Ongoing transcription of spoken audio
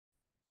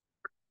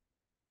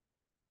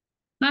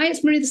Hi,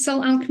 it's Marina the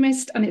Soul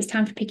Alchemist, and it's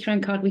time for Pick Your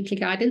Own Card Weekly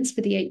Guidance for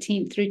the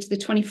 18th through to the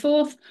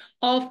 24th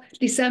of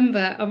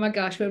December. Oh my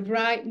gosh, we're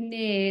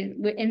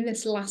in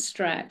this last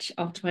stretch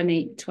of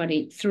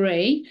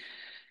 2023.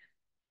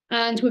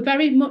 And we're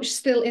very much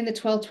still in the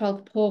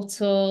 12/12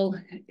 portal,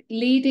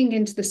 leading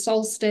into the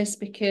solstice,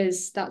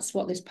 because that's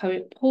what this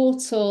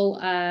portal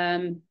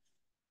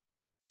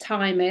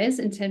time is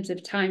in terms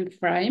of time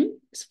frame,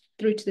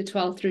 through to the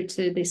 12th, through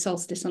to the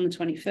solstice on the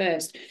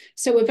 21st.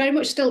 So we're very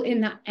much still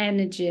in that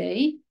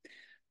energy.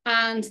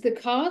 And the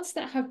cards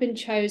that have been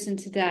chosen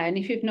today, and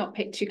if you've not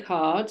picked your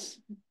card,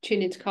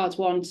 tune into cards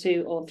 1,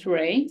 2, or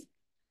 3.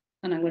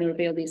 And I'm going to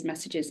reveal these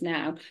messages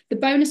now. The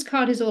bonus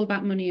card is all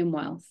about money and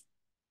wealth.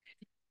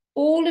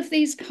 All of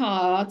these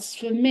cards,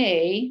 for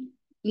me,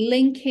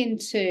 link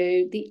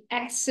into the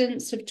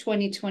essence of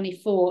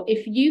 2024.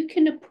 If you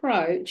can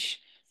approach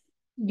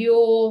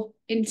your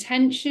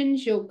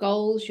intentions, your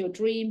goals, your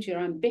dreams, your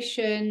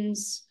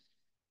ambitions,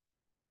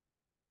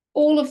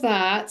 all of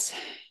that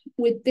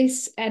with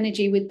this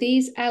energy, with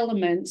these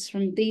elements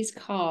from these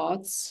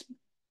cards,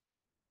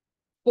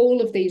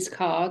 all of these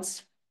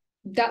cards,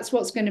 that's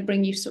what's going to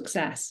bring you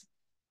success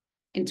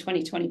in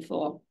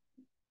 2024.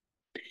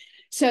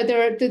 So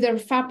they're a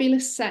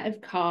fabulous set of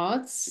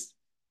cards.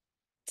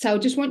 So I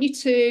just want you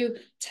to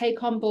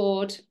take on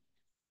board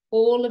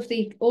all of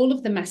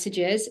the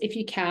messages if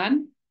you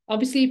can.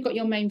 Obviously, you've got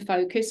your main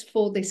focus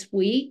for this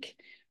week,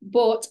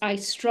 but I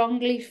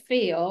strongly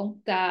feel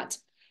that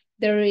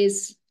there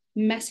is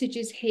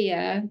messages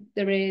here,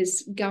 there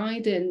is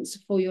guidance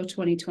for your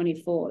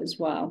 2024 as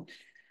well.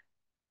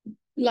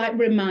 Like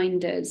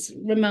reminders,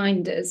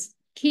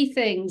 key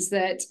things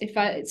that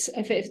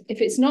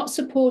if it's not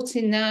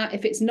supporting that,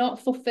 if it's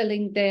not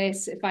fulfilling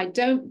this, if I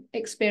don't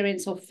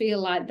experience or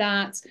feel like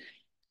that,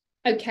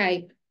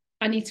 okay,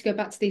 I need to go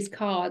back to these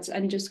cards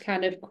and just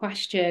kind of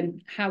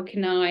question, how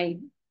can I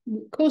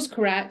course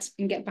correct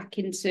and get back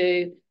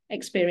into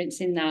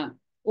experiencing that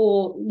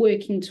or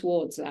working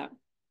towards that.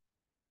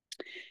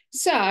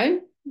 So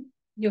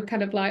you're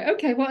kind of like,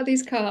 okay, what are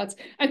these cards?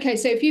 Okay,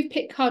 so if you've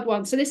picked card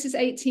 1, so this is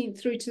 18th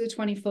through to the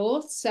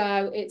 24th.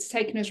 So it's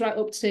taken us right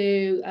up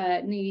to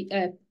New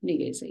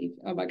Year's Eve.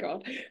 Oh my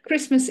God,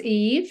 Christmas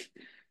Eve.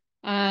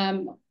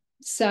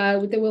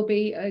 So there will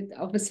be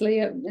obviously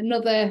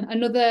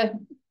another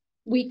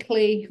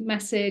weekly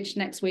message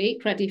next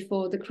week, ready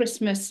for the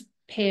Christmas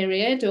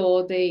period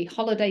or the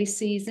holiday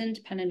season,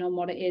 depending on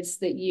what it is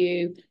that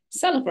you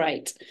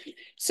celebrate.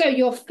 So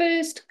your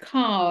first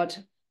card,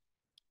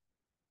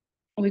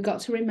 we've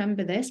got to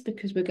remember this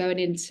because we're going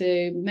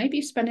into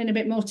maybe spending a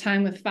bit more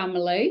time with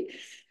family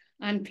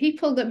and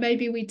people that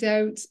maybe we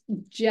don't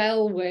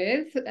gel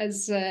with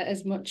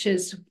as much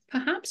as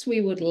perhaps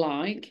we would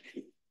like.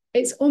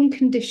 It's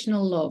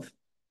unconditional love.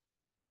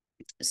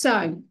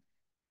 So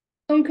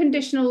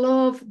unconditional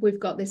love, we've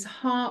got this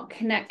heart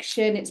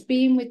connection. It's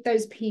being with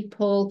those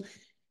people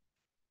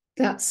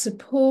that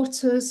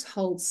support us,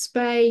 hold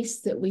space,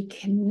 that we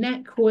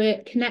connect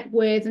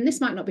with. And this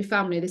might not be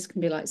family, this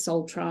can be like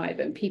soul tribe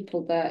and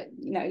people that,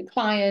 you know,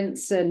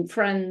 clients and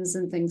friends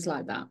and things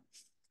like that.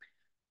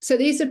 So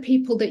these are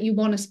people that you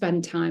want to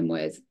spend time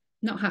with,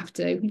 not have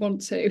to,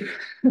 want to,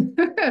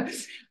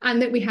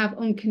 and that we have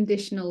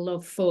unconditional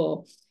love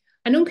for.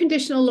 And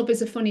unconditional love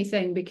is a funny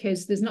thing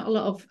because there's not a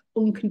lot of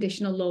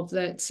unconditional love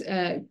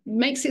that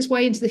makes its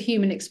way into the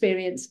human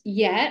experience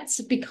yet,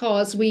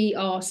 because we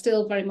are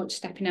still very much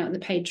stepping out of the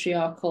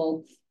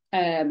patriarchal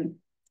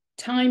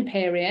time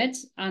period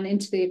and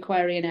into the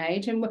Aquarian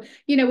age. And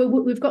you know,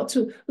 we've got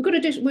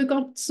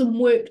some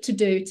work to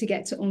do to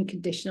get to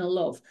unconditional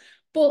love.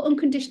 But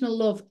unconditional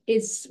love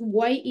is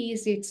way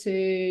easier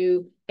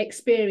to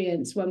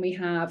experience when we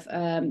have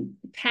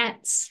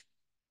pets,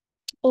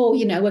 or,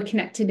 you know, we're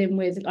connected in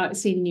with like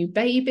seeing new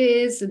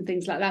babies and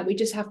things like that. We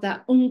just have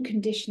that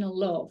unconditional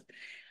love.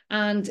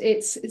 And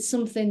it's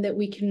something that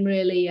we can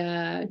really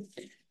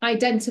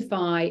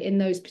identify in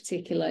those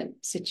particular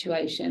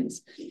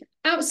situations.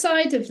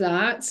 Outside of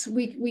that,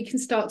 we can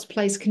start to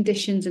place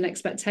conditions and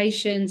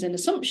expectations and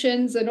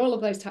assumptions and all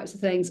of those types of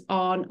things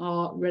on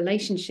our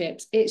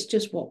relationships. It's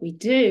just what we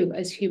do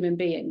as human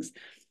beings.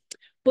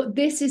 But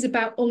this is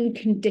about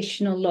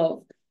unconditional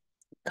love.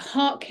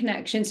 Heart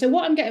connection. So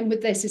what I'm getting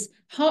with this is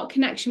heart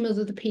connection with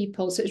other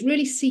people. So it's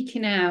really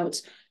seeking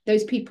out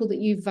those people that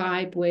you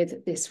vibe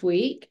with this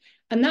week.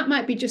 And that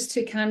might be just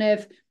to kind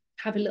of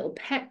have a little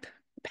pep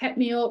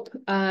me up,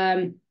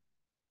 to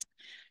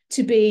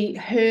be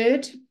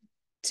heard,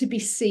 to be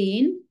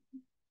seen,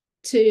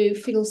 to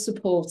feel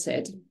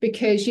supported,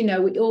 because, you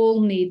know, we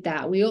all need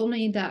that. We all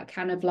need that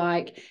kind of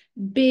like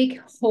big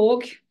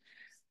hug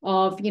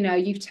of, you know,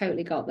 you've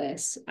totally got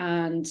this,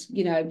 and,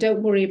 you know,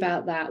 don't worry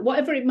about that,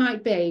 whatever it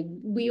might be.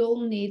 We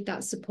all need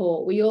that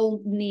support. We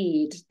all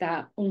need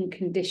that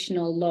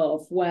unconditional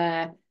love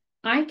where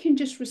I can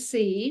just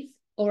receive,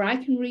 or I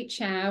can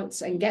reach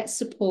out and get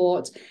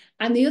support,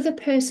 and the other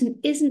person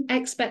isn't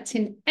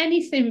expecting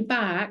anything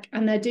back,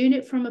 and they're doing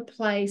it from a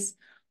place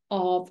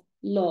of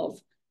love.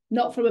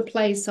 not from a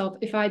place of,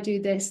 if I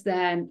do this,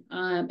 then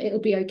it'll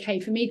be okay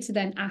for me to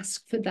then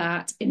ask for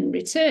that in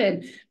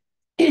return.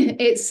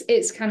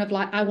 It's kind of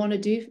like, I want to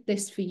do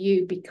this for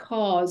you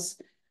because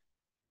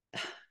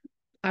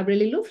I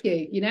really love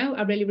you, you know,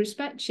 I really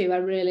respect you, I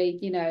really,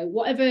 you know,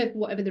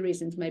 whatever the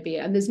reasons may be.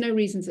 And there's no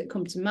reasons that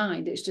come to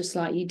mind. It's just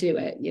like you do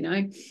it, you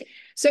know.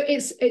 So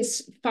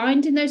it's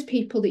finding those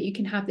people that you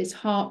can have this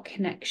heart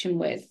connection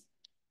with.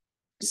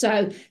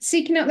 So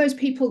seeking out those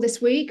people this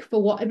week,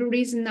 for whatever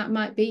reason that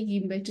might be,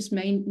 you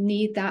may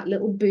need that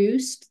little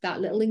boost,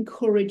 that little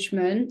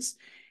encouragement.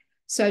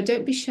 So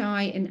don't be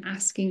shy in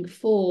asking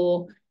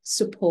for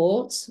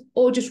support,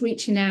 or just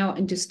reaching out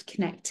and just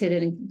connecting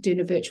and doing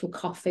a virtual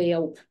coffee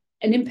or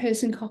an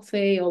in-person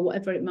coffee or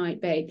whatever it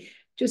might be.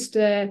 Just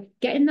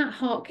getting that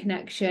heart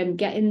connection,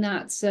 getting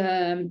that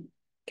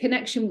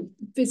connection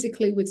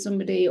physically with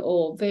somebody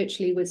or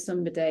virtually with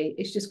somebody.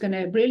 It's just going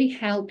to really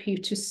help you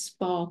to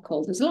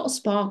sparkle. There's a lot of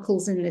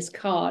sparkles in this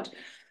card.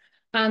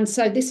 And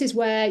so this is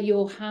where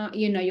your heart,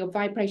 you know, your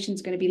vibration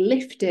is going to be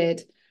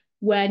lifted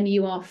when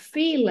you are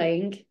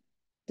feeling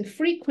the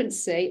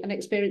frequency and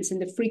experiencing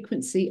the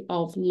frequency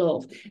of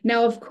love.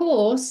 Now, of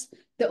course,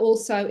 there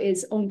also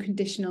is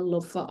unconditional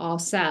love for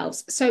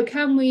ourselves. So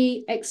can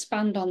we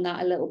expand on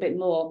that a little bit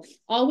more?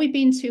 Are we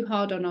being too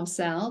hard on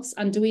ourselves?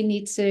 And do we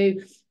need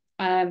to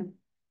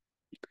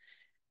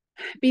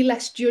be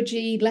less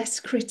judgy, less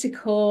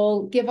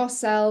critical, give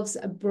ourselves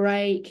a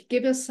break,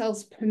 give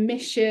ourselves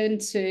permission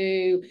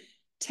to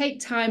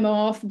take time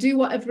off, do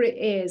whatever it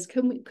is?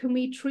 Can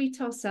we treat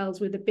ourselves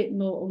with a bit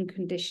more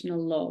unconditional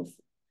love?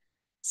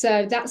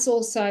 So that's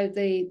also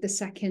the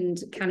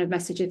second kind of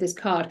message of this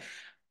card.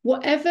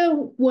 Whatever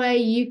way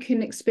you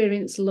can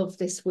experience love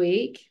this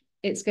week,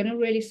 it's going to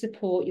really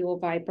support your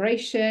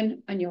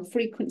vibration and your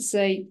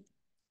frequency,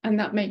 and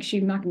that makes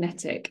you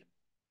magnetic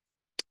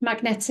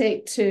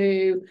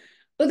to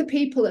other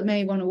people that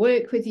may want to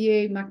work with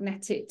you,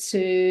 magnetic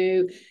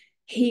to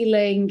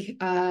healing,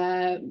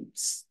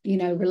 you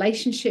know,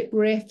 relationship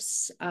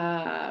rifts,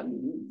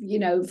 you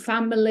know,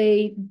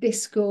 family,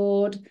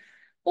 discord,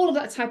 all of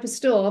that type of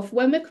stuff.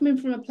 When we're coming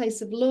from a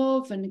place of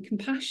love and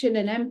compassion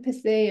and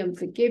empathy and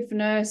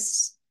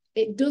forgiveness,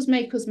 it does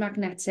make us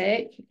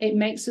magnetic. It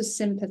makes us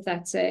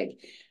sympathetic,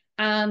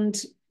 and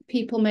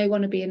people may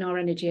want to be in our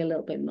energy a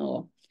little bit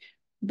more.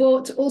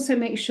 But also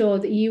make sure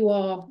that you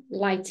are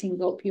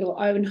lighting up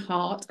your own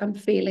heart and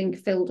feeling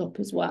filled up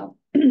as well.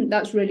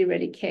 That's really,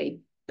 really key,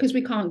 because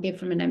we can't give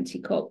from an empty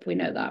cup. We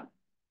know that.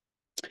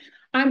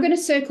 I'm going to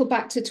circle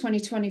back to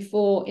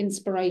 2024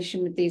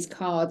 inspiration with these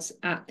cards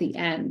at the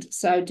end.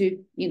 So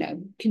do, you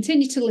know,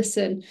 continue to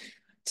listen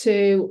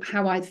to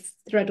how I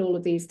thread all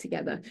of these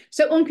together.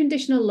 So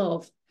unconditional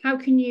love. How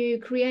can you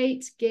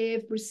create,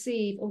 give,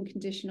 receive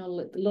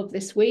unconditional love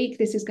this week?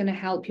 This is going to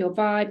help your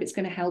vibe. It's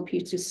going to help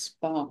you to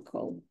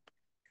sparkle.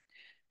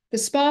 The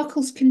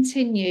sparkles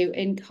continue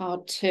in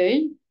card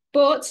 2.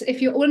 But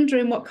if you're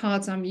wondering what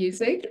cards I'm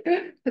using,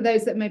 for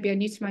those that maybe are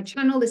new to my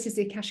channel, this is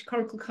the Akashic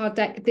Oracle card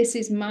deck. This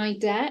is my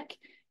deck.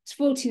 It's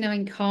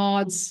 49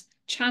 cards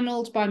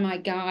channeled by my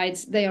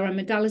guides. They are a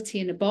modality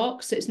in a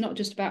box. So it's not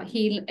just about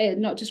healing,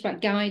 not just about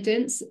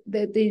guidance.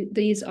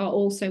 These are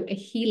also a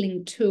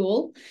healing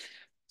tool.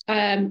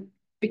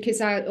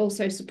 Because I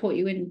also support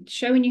you in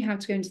showing you how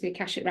to go into the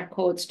Akashic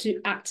Records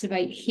to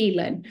activate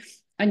healing.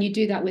 And you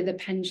do that with a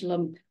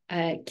pendulum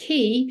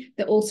key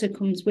that also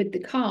comes with the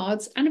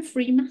cards and a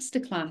free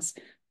masterclass.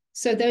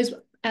 So those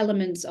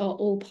elements are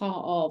all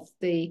part of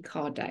the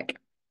card deck.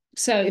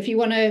 So if you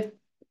want to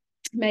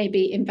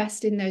maybe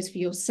invest in those for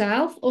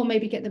yourself, or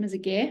maybe get them as a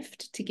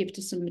gift to give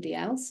to somebody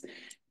else,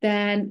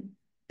 then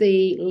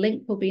the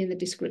link will be in the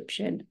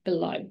description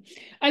below.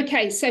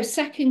 Okay, so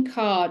second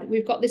card,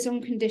 we've got this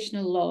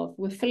unconditional love.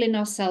 We're filling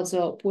ourselves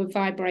up, we're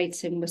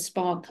vibrating, we're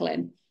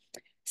sparkling.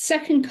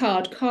 Second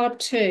card, card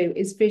 2,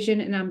 is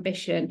vision and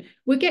ambition.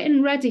 We're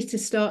getting ready to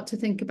start to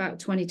think about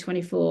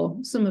 2024.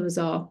 Some of us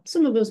are,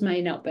 some of us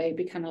may not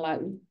be kind of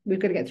like, we've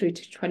got to get through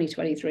to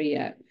 2023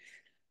 yet.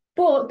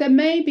 But there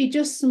may be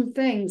just some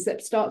things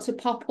that start to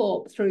pop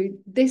up through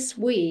this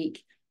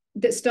week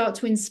that start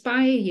to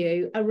inspire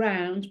you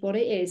around what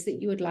it is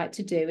that you would like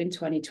to do in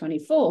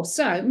 2024.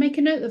 So make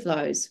a note of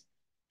those.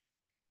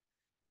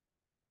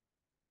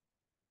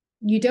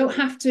 You don't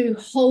have to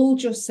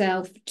hold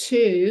yourself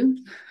to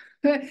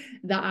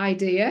that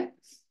idea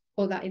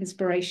or that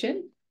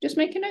inspiration. Just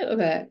make a note of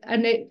it.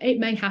 And it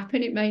may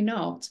happen, it may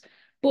not.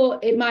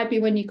 But it might be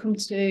when you come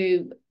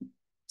to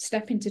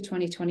step into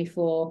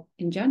 2024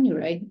 in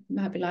January, it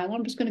might be like, well,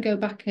 I'm just going to go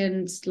back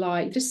and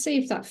like just see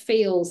if that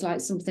feels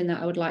like something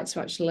that I would like to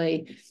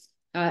actually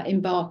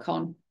embark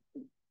on,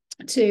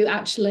 to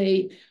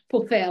actually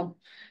fulfill.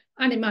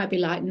 And it might be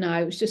like,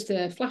 no, it's just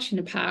a flash in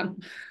the pan,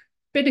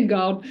 been and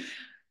gone.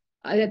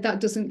 That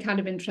doesn't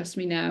kind of interest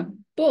me now,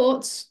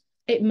 but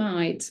it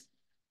might.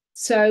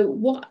 So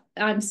what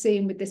I'm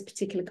seeing with this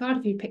particular card,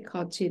 if you pick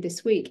card 2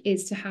 this week,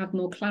 is to have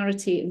more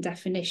clarity and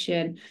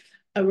definition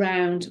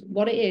around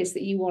what it is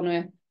that you want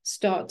to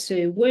start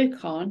to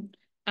work on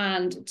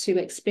and to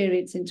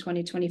experience in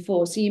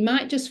 2024. So you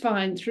might just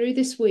find through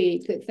this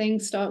week that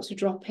things start to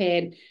drop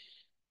in,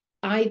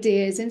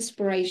 ideas,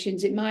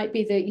 inspirations. It might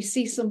be that you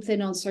see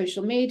something on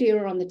social media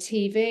or on the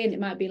TV, and it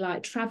might be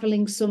like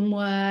traveling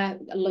somewhere,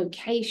 a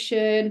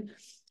location.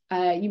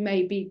 You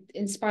may be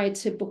inspired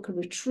to book a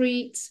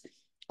retreat.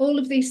 All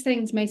of these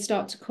things may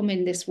start to come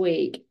in this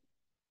week.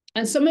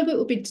 And some of it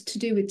will be to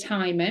do with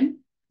timing.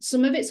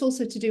 Some of it's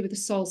also to do with the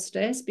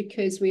solstice,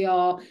 because we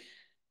are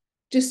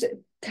just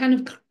kind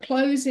of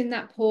closing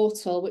that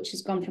portal, which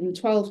has gone from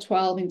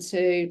 12/12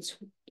 into,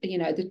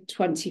 the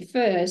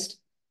 21st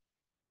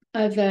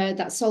of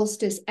that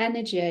solstice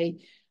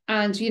energy.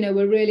 And,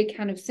 we're really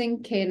kind of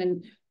thinking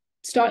and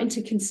starting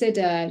to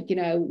consider,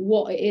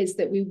 what it is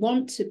that we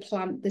want to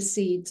plant the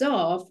seeds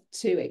of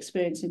to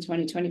experience in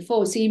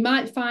 2024. So you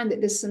might find that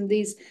there's some of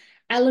these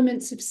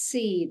elements of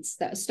seeds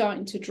that are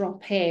starting to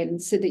drop in,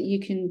 so that you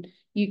can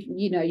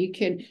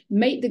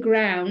make the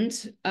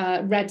ground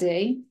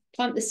ready,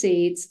 plant the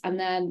seeds, and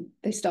then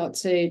they start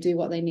to do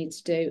what they need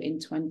to do in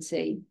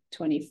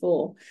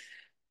 2024.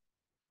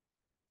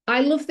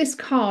 I love this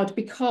card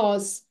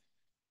because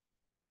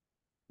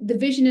the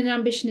vision and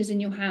ambition is in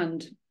your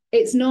hand.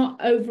 It's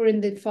not over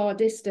in the far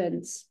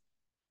distance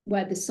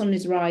where the sun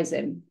is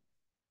rising,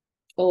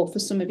 or for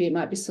some of you, it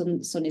might be sun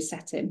is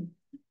setting.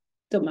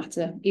 Don't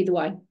matter, either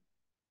way.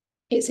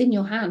 It's in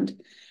your hand.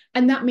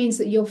 And that means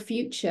that your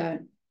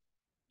future,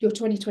 your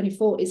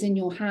 2024, is in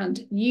your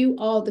hand. You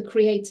are the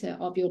creator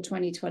of your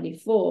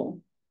 2024.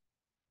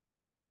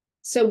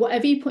 So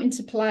whatever you put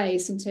into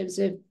place in terms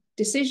of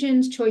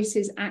decisions,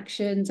 choices,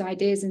 actions,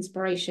 ideas,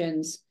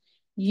 inspirations,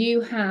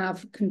 you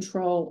have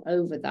control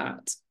over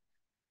that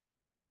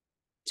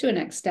to an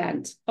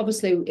extent.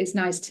 Obviously, it's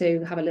nice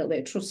to have a little bit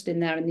of trust in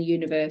there in the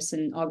universe,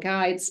 and our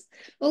guides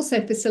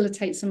also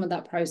facilitate some of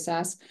that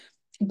process.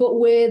 But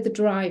we're the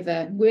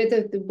driver. We're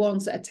the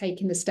ones that are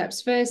taking the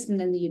steps first, and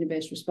then the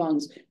universe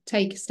responds.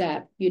 Take a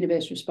step,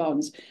 universe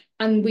responds.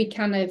 And we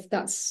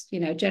that's,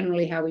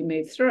 generally how we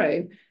move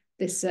through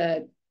this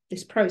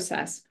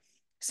process.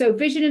 So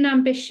vision and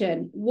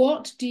ambition,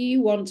 what do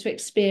you want to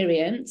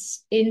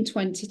experience in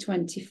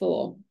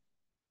 2024?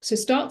 So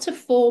start to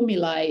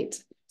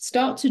formulate,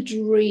 start to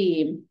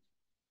dream,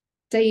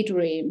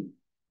 daydream,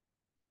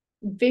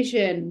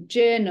 vision,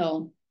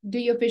 journal, do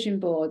your vision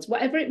boards,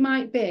 whatever it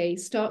might be.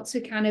 Start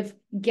to kind of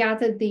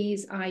gather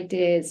these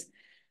ideas,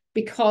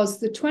 because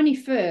the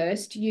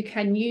 21st, you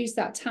can use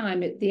that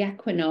time at the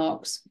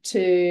equinox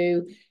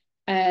to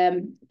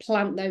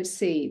plant those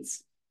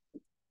seeds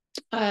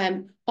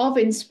of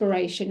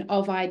inspiration,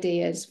 of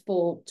ideas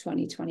for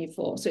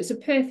 2024. So it's a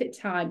perfect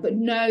time, but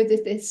know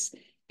that this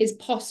is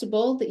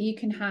possible, that you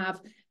can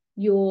have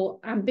your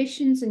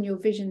ambitions and your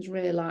visions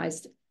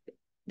realized,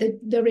 that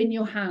they're in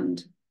your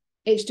hand.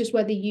 It's just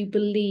whether you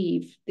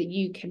believe that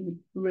you can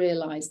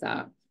realize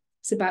that.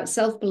 It's about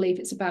self-belief,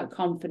 it's about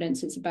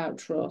confidence, it's about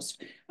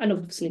trust, and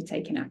obviously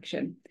taking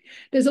action.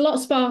 There's a lot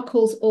of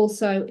sparkles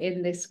also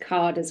in this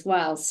card as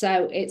well.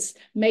 So it's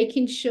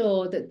making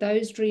sure that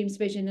those dreams,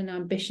 vision, and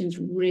ambitions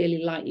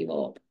really light you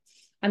up.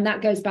 And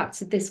that goes back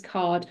to this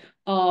card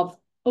of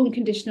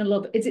unconditional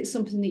love. Is it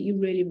something that you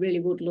really, really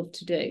would love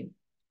to do?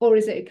 Or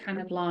is it kind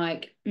of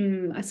like,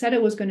 I said I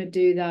was going to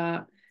do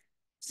that.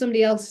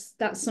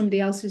 That's somebody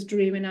else's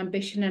dream and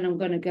ambition, and I'm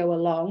going to go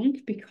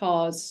along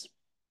because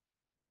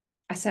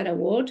I said I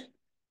would.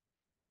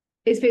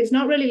 If it's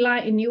not really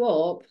lighting you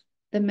up,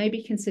 then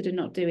maybe consider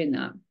not doing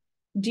that.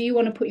 Do you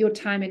want to put your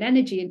time and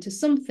energy into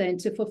something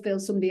to fulfill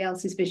somebody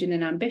else's vision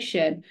and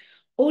ambition?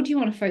 Or do you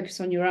want to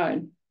focus on your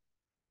own?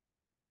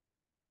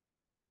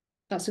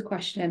 That's a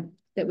question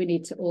that we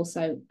need to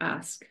also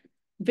ask.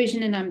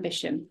 Vision and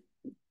ambition.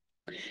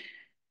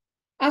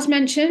 As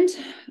mentioned,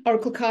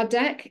 Oracle card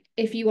deck.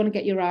 If you want to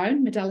get your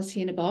own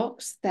modality in a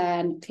box,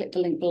 then click the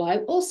link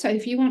below. Also,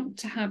 if you want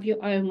to have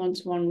your own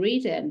one-to-one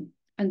reading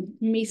and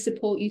me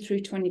support you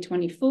through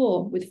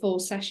 2024 with 4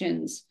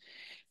 sessions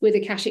with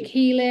AKASHIC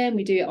healing,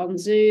 we do it on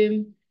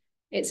Zoom.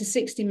 It's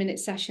a 60-minute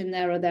session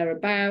there or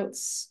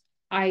thereabouts.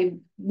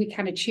 We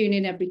kind of tune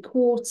in every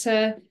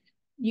quarter.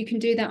 You can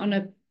do that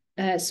on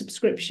a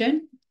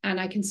subscription, and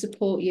I can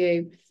support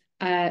you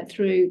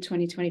through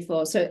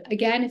 2024. So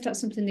again, if that's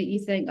something that you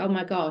think, oh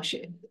my gosh,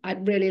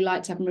 I'd really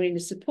like to have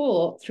Marina's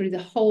support through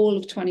the whole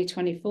of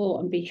 2024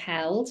 and be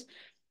held,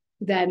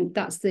 then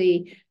that's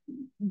the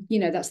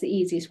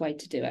easiest way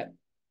to do it.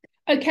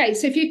 Okay,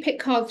 so if you pick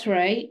card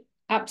 3,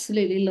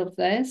 absolutely love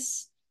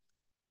this.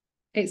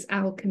 It's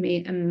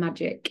Alchemy and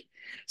Magick.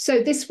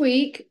 So this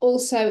week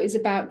also is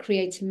about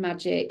creating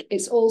magic.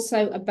 It's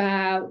also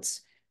about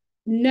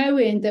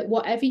knowing that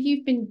whatever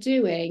you've been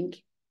doing,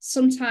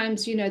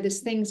 sometimes, there's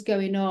things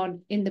going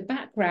on in the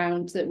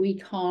background that we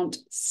can't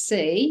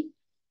see.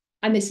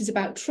 And this is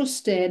about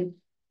trusting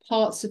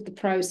parts of the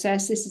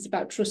process. This is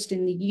about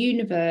trusting the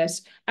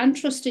universe and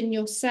trusting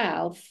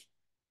yourself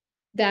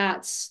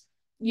that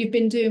you've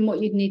been doing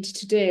what you needed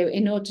to do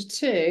in order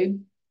to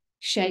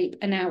shape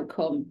an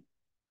outcome.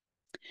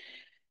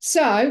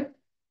 So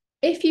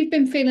if you've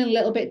been feeling a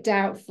little bit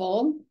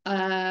doubtful,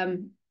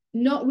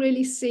 not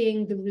really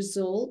seeing the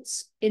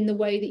results in the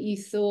way that you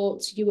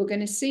thought you were going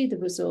to see the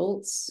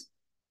results.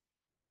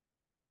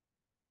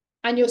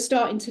 And you're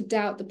starting to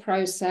doubt the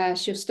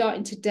process. You're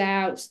starting to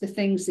doubt the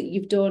things that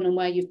you've done and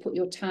where you've put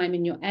your time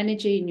and your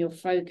energy and your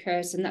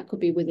focus. And that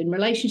could be within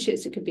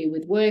relationships. It could be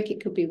with work.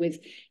 It could be with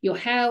your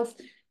health,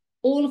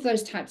 all of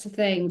those types of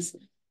things.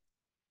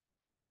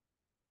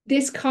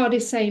 This card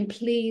is saying,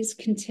 please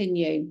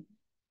continue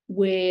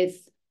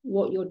with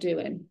what you're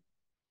doing,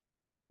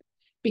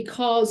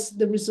 because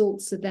the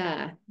results are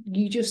there.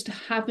 You just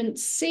haven't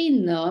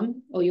seen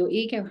them, or your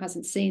ego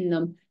hasn't seen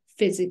them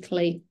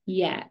physically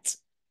yet.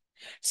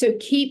 So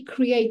keep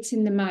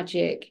creating the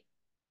magic,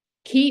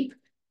 keep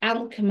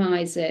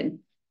alchemizing.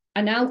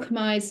 And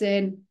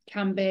alchemizing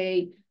can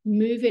be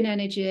moving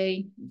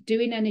energy,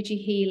 doing energy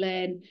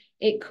healing.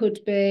 It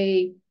could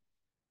be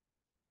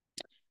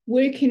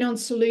working on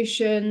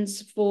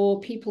solutions for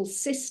people's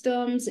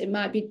systems. It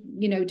might be,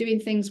 doing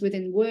things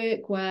within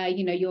work where,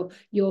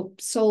 you're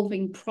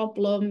solving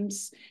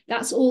problems.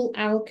 That's all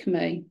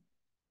alchemy,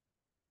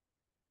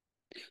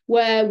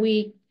 where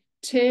we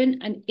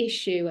turn an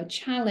issue, a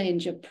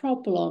challenge, a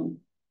problem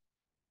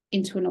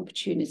into an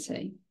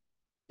opportunity.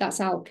 That's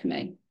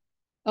alchemy.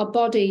 Our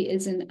body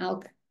is an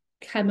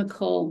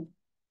alchemical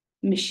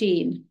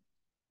machine.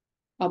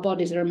 Our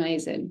bodies are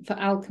amazing for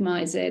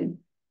alchemizing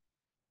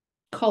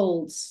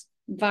colds,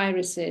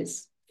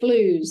 viruses,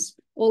 flus,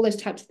 all those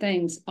types of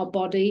things. Our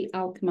body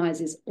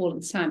alchemizes all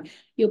the time.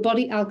 Your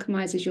body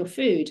alchemizes your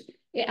food.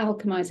 It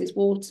alchemizes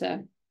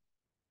water.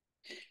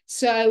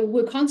 So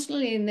we're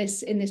constantly in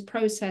this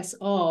process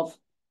of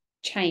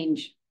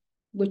change.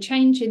 We're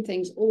changing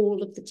things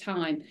all of the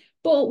time,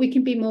 but we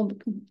can be more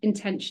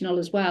intentional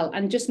as well.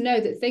 And just know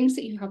that things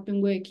that you have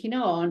been working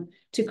on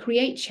to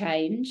create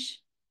change,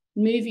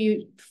 move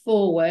you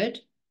forward,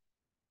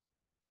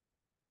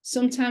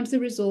 sometimes the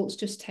results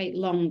just take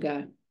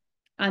longer.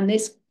 And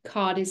this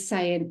card is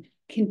saying,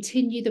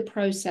 continue the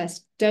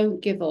process,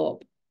 don't give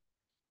up,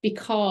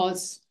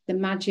 because the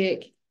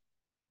magic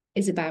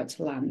is about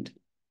to land.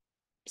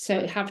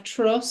 So have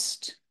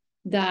trust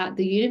that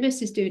the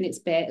universe is doing its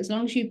bit. As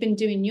long as you've been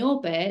doing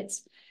your bit,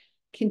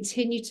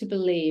 continue to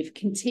believe,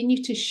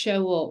 continue to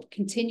show up,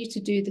 continue to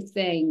do the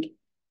thing,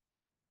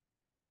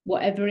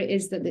 whatever it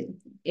is that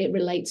it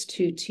relates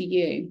to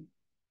you,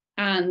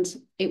 and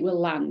it will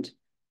land.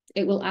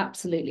 It will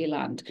absolutely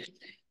land.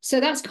 So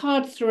that's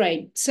card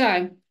 3.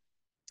 So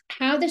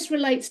how this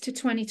relates to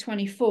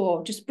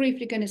 2024, just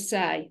briefly going to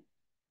say,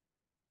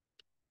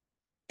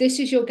 this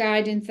is your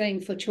guiding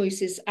thing for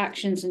choices,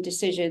 actions, and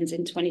decisions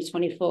in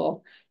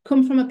 2024.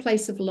 Come from a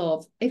place of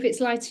love. If it's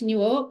lighting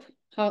you up,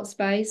 heart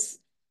space,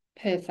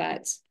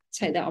 perfect.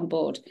 Take that on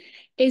board.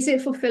 Is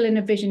it fulfilling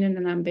a vision and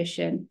an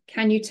ambition?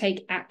 Can you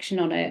take action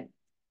on it?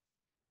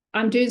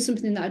 I'm doing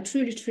something that I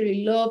truly,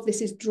 truly love. This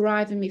is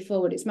driving me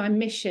forward. It's my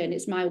mission.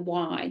 It's my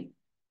why.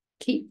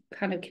 Keep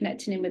kind of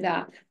connecting in with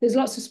that. There's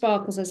lots of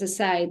sparkles, as I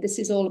say. This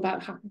is all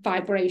about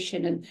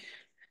vibration and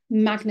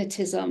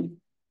magnetism.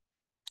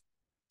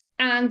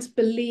 And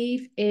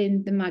believe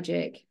in the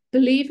magic.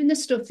 Believe in the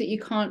stuff that you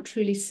can't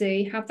truly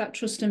see. Have that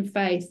trust and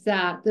faith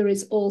that there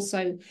is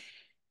also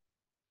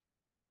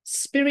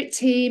spirit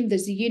team.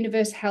 There's the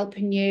universe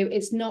helping you.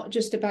 It's not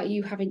just about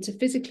you having to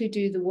physically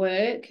do the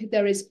work.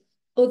 There is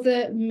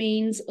other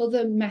means,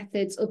 other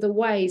methods, other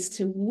ways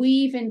to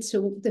weave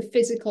into the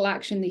physical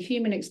action, the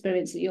human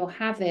experience that you're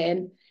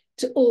having,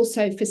 to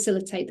also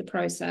facilitate the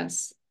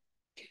process.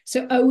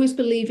 So always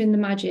believe in the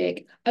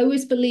magic.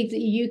 Always believe that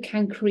you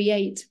can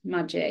create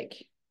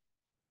magic.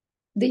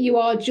 That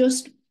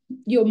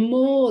you're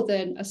more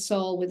than a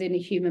soul within a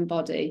human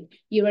body.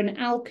 You're an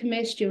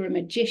alchemist, you're a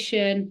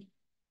magician,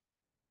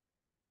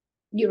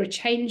 you're a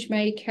change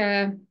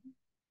maker,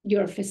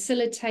 you're a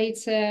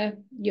facilitator,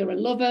 you're a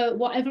lover,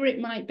 whatever it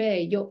might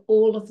be, you're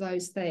all of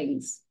those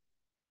things.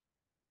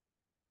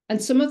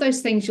 And some of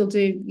those things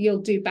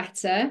you'll do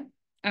better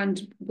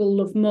and will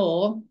love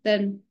more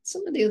than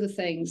some of the other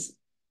things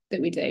that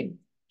we do.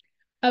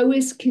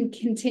 Always can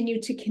continue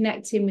to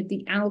connect in with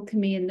the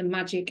alchemy and the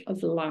magic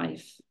of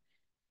life.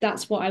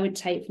 That's what I would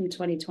take from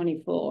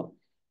 2024.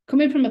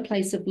 Coming from a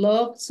place of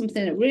love,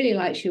 something that really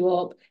lights you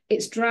up,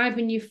 it's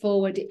driving you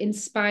forward, it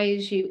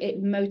inspires you,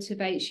 it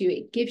motivates you,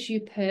 it gives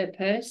you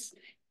purpose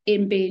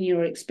in being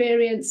your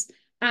experience.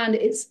 And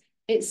it's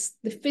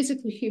the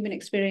physical human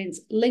experience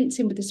linked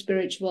in with the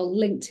spiritual,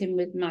 linked in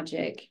with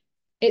magic.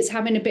 It's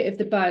having a bit of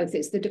the both.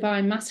 It's the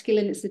divine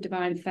masculine, it's the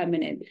divine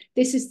feminine.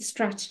 This is the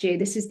strategy,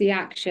 this is the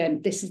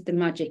action, this is the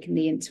magic and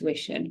the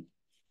intuition.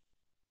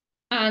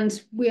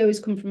 And we always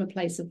come from a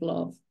place of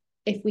love,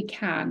 if we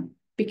can,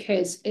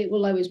 because it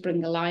will always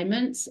bring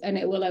alignments and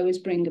it will always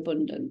bring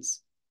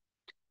abundance.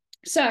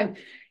 So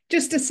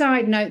just a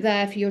side note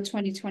there for your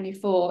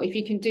 2024, if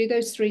you can do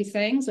those 3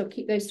 things or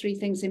keep those 3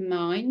 things in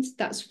mind,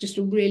 that's just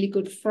a really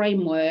good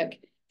framework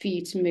for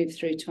you to move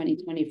through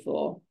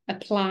 2024.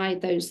 Apply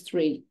those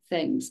 3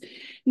 things.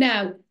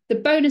 Now, the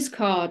bonus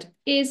card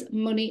is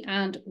money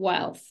and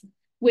wealth,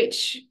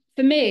 which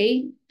for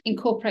me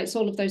incorporates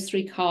all of those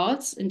 3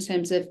 cards in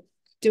terms of,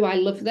 do I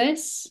love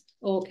this?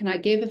 or can I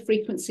give a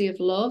frequency of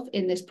love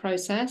in this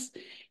process?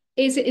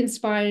 Is it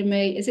inspiring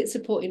me? Is it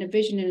supporting a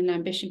vision and an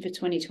ambition for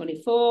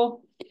 2024?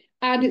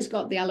 And it's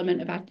got the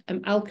element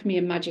of alchemy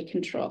and magic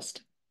and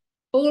trust.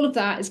 All of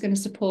that is going to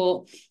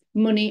support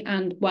money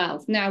and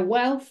wealth. Now,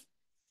 wealth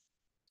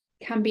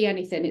can be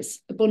anything. It's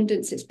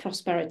abundance, it's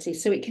prosperity.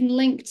 So it can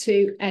link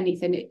to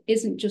anything. It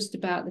isn't just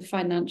about the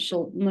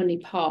financial money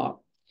part.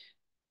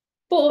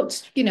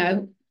 But, you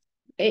know,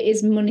 it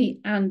is money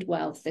and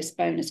wealth, this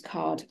bonus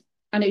card.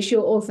 And it's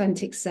your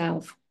authentic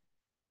self.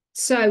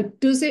 So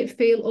does it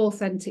feel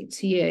authentic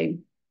to you?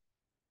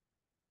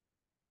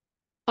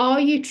 Are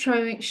you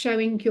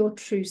showing your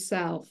true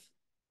self?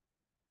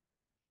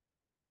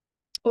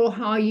 Or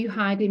are you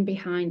hiding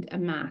behind a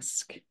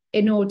mask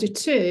in order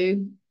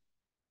to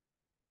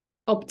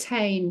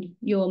obtain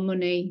your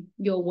money,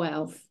 your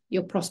wealth,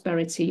 your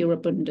prosperity, your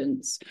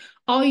abundance?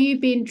 Are you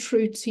being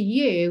true to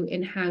you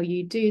in how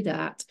you do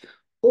that?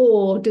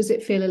 Or does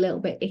it feel a little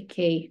bit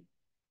icky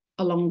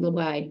along the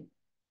way?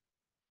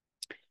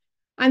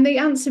 And the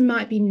answer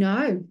might be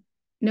no.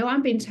 No,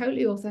 I'm being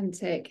totally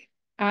authentic.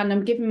 And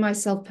I'm giving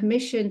myself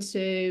permission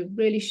to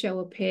really show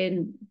up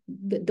in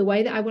the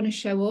way that I want to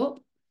show up.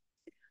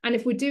 And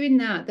if we're doing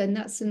that, then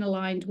that's an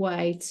aligned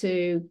way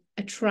to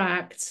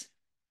attract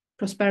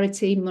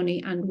prosperity,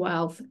 money, and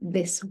wealth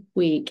this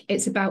week.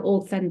 It's about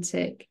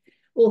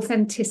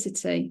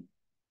authenticity.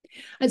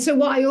 And so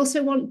what I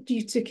also want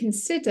you to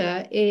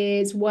consider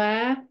is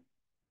where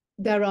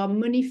there are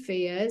money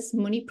fears,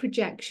 money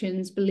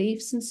projections,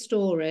 beliefs, and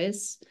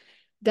stories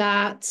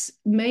that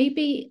may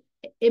be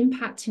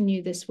impacting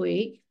you this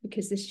week,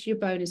 because this is your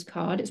bonus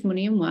card, it's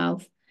money and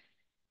wealth.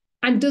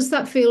 And does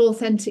that feel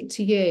authentic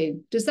to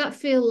you? Does that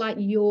feel like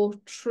your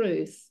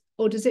truth?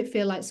 Or does it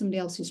feel like somebody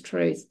else's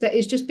truth that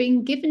is just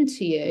being given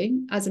to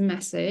you as a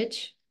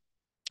message,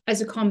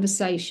 as a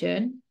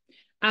conversation,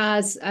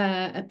 as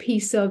a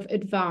piece of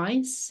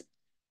advice?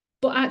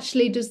 But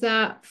actually, does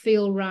that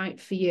feel right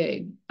for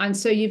you? And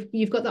so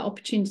you've got that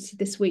opportunity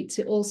this week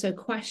to also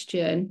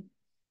question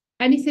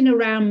anything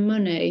around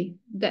money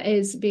that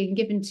is being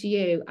given to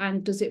you,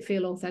 and does it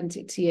feel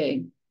authentic to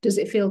you? Does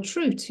it feel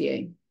true to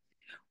you?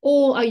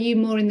 Or are you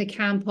more in the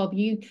camp of,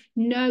 you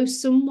know,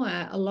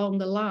 somewhere along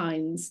the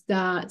lines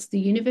that the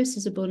universe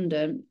is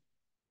abundant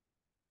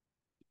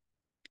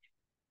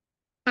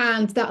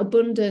and that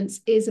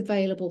abundance is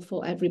available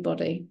for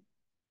everybody?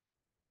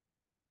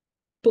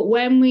 But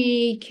when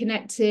we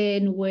connect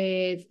in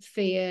with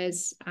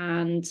fears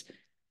and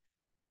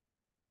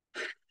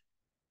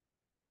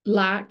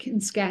lack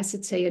and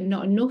scarcity and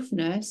not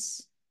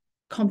enoughness,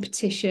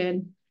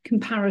 competition,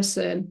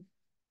 comparison,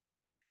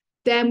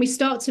 then we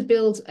start to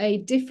build a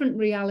different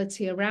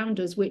reality around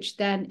us, which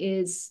then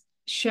is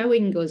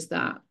showing us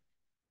that.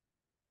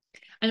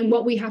 And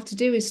what we have to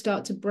do is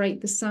start to break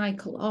the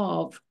cycle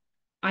of,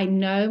 I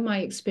know my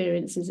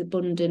experience is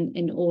abundant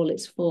in all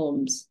its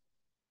forms.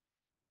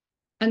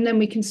 And then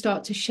we can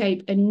start to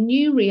shape a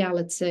new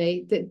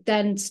reality that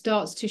then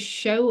starts to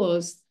show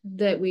us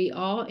that we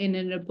are in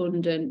an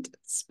abundant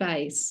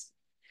space.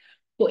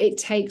 But it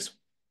takes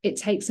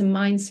a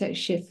mindset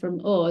shift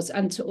from us,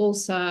 and to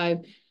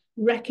also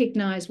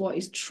recognize what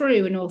is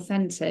true and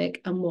authentic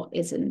and what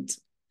isn't,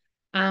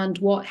 and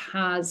what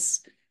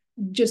has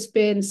just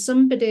been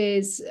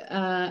somebody's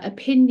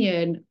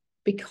opinion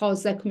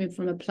because they're coming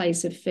from a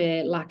place of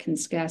fear, lack, and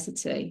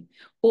scarcity,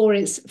 or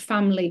it's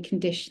family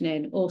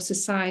conditioning or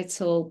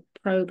societal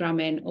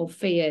programming or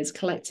fears,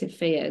 collective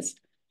fears.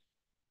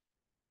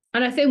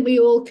 And I think we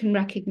all can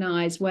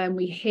recognize when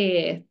we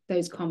hear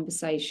those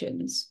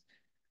conversations.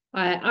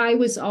 I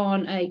was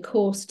on a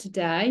course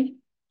today,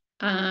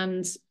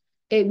 and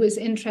it was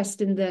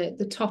interesting,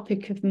 the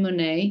topic of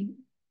money,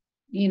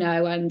 you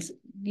know, and,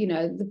 you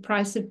know, the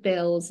price of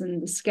bills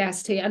and the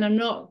scarcity. And I'm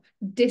not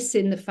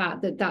dissing the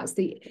fact that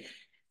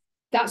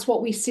that's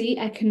what we see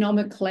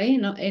economically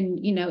in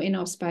you know, in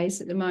our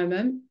space at the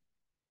moment.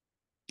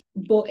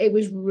 But it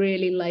was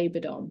really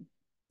laboured on.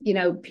 You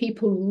know,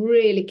 people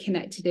really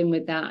connected in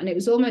with that. And it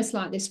was almost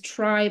like this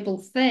tribal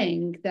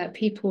thing that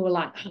people were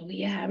like, oh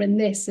yeah, and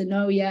this, and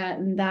oh yeah,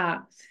 and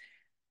that.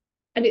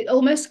 And it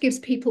almost gives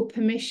people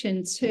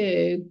permission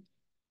to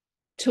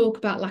talk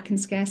about lack and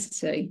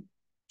scarcity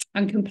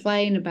and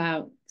complain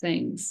about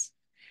things.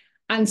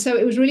 And so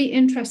it was really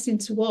interesting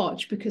to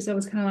watch, because I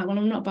was kind of like, well,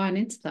 I'm not buying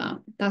into that.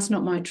 That's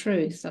not my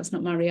truth. That's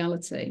not my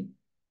reality.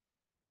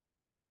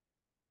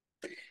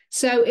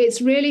 So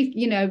it's really,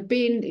 you know,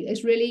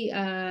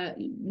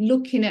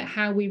 looking at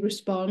how we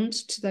respond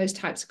to those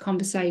types of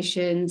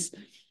conversations,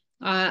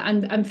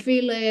 and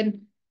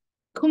feeling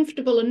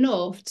comfortable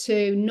enough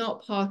to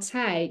not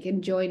partake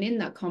and join in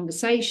that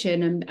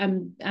conversation,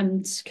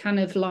 and kind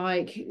of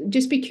like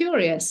just be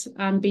curious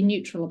and be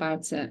neutral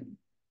about it.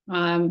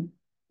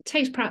 It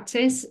takes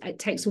practice, it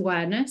takes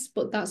awareness,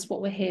 but that's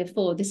what we're here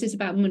for. This is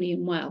about money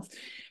and wealth.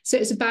 So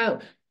it's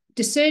about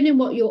discerning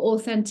what your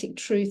authentic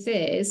truth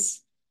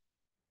is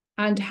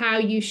and how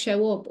you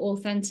show up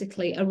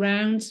authentically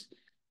around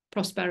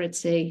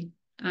prosperity,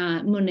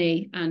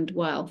 money, and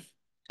wealth.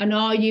 And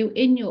are you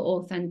in your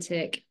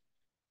authentic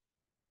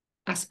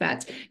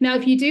aspect. Now,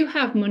 if you do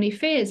have money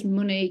fears,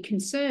 money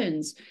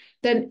concerns,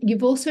 then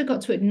you've also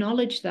got to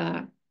acknowledge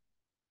that.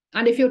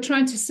 And if you're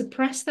trying to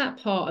suppress that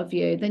part of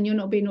you, then you're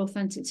not being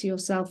authentic to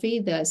yourself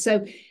either.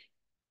 So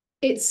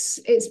it's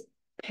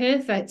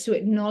perfect to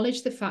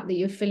acknowledge the fact that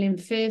you're feeling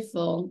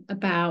fearful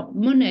about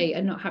money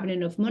and not having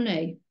enough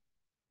money.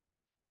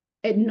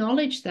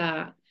 Acknowledge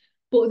that.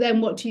 But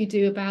then what do you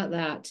do about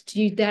that?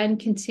 Do you then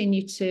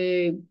continue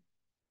to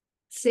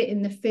sit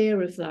in the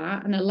fear of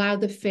that and allow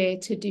the fear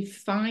to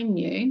define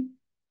you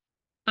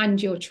and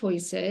your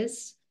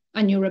choices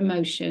and your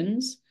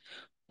emotions?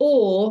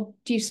 Or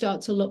do you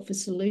start to look for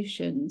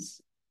solutions?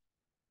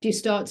 Do you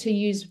start to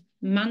use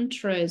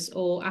mantras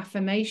or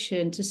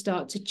affirmation to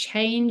start to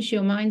change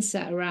your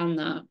mindset around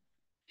that?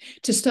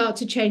 To start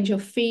to change your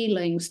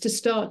feelings, to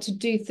start to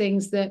do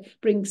things that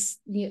brings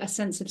a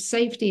sense of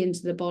safety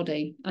into the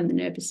body and the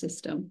nervous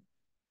system.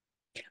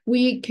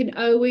 We can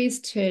always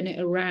turn it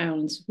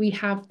around. We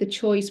have the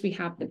choice, we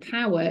have the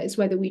power. It's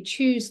whether we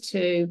choose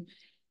to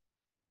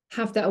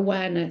have that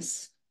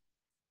awareness.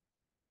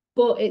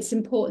 But it's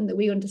important that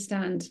we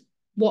understand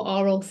what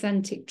our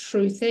authentic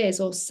truth is,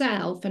 or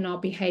self, and our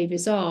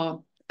behaviors are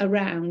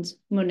around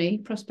money,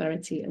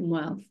 prosperity, and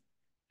wealth.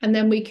 And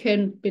then we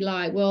can be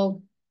like,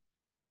 well,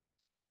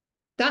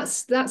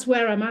 that's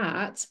where I'm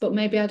at, but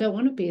maybe I don't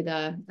want to be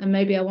there. And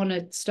maybe I want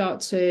to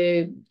start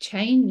to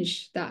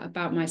change that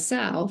about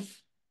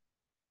myself,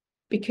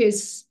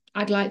 because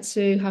I'd like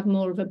to have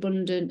more of an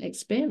abundant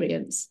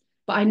experience.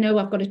 But I know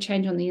I've got to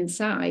change on the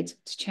inside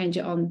to change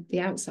it on the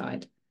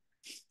outside.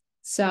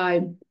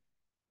 So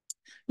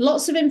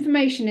lots of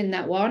information in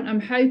that one.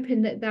 I'm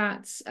hoping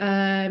that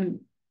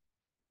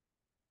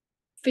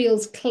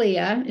feels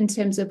clear in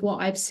terms of what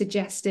I've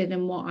suggested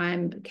and what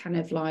I'm kind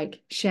of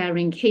like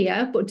sharing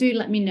here. But do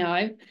let me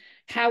know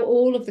how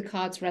all of the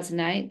cards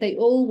resonate. They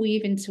all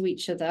weave into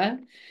each other,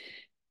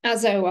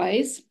 as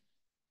always.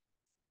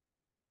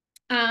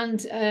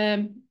 And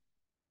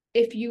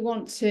if you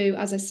want to,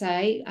 as I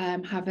say,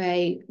 have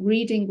a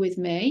reading with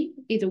me,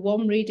 either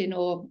one reading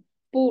or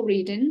 4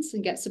 readings,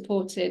 and get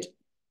supported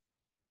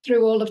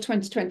through all of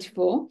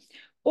 2024,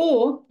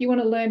 or you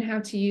want to learn how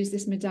to use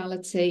this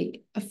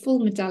modality, a full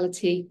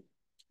modality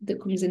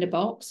that comes in a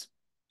box,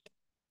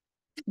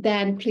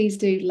 then please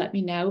do let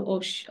me know,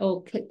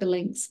 or click the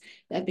links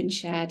that have been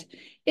shared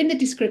in the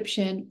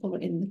description or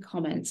in the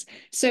comments.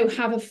 So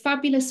have a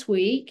fabulous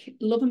week,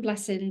 love and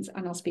blessings,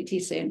 and I'll speak to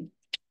you soon.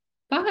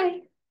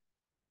 Bye.